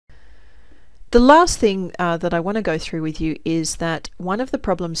The last thing that I want to go through with you is that one of the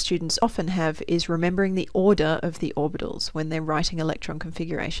problems students often have is remembering the order of the orbitals when they're writing electron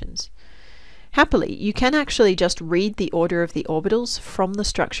configurations. Happily, you can actually just read the order of the orbitals from the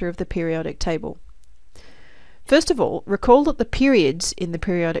structure of the periodic table. First of all, recall that the periods in the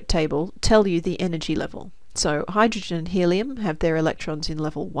periodic table tell you the energy level. So hydrogen and helium have their electrons in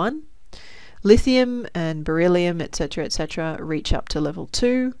level 1, lithium and beryllium, etc., reach up to level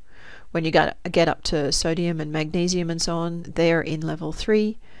 2. When you get up to sodium and magnesium and so on, they're in level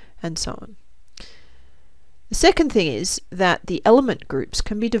 3, and so on. The second thing is that the element groups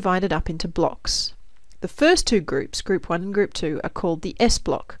can be divided up into blocks. The first two groups, group 1 and group 2, are called the S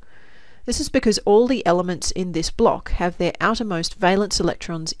block. This is because all the elements in this block have their outermost valence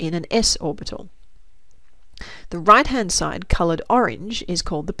electrons in an s orbital. The right-hand side, coloured orange, is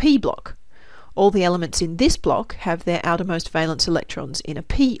called the p block. All the elements in this block have their outermost valence electrons in a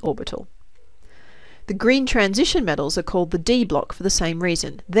p orbital. The green transition metals are called the d block for the same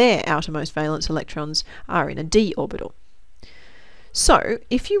reason. Their outermost valence electrons are in a d orbital. So,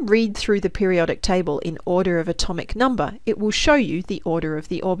 if you read through the periodic table in order of atomic number, it will show you the order of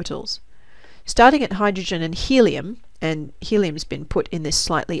the orbitals. Starting at hydrogen and helium's been put in this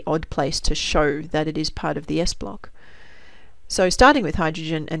slightly odd place to show that it is part of the s block. So starting with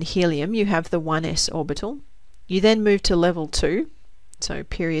hydrogen and helium, you have the 1s orbital. You then move to level 2, so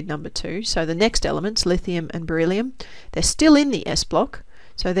period number 2. So the next elements, lithium and beryllium, they're still in the s block,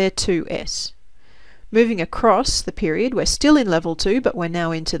 so they're 2s. Moving across the period, we're still in level 2, but we're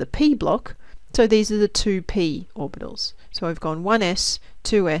now into the p block, so these are the 2p orbitals. So we've gone 1s,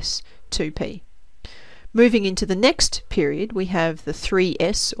 2s, 2p. Moving into the next period, we have the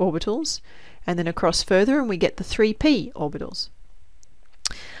 3s orbitals, and then across further and we get the 3p orbitals.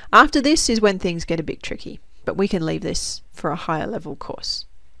 After this is when things get a bit tricky, but we can leave this for a higher level course.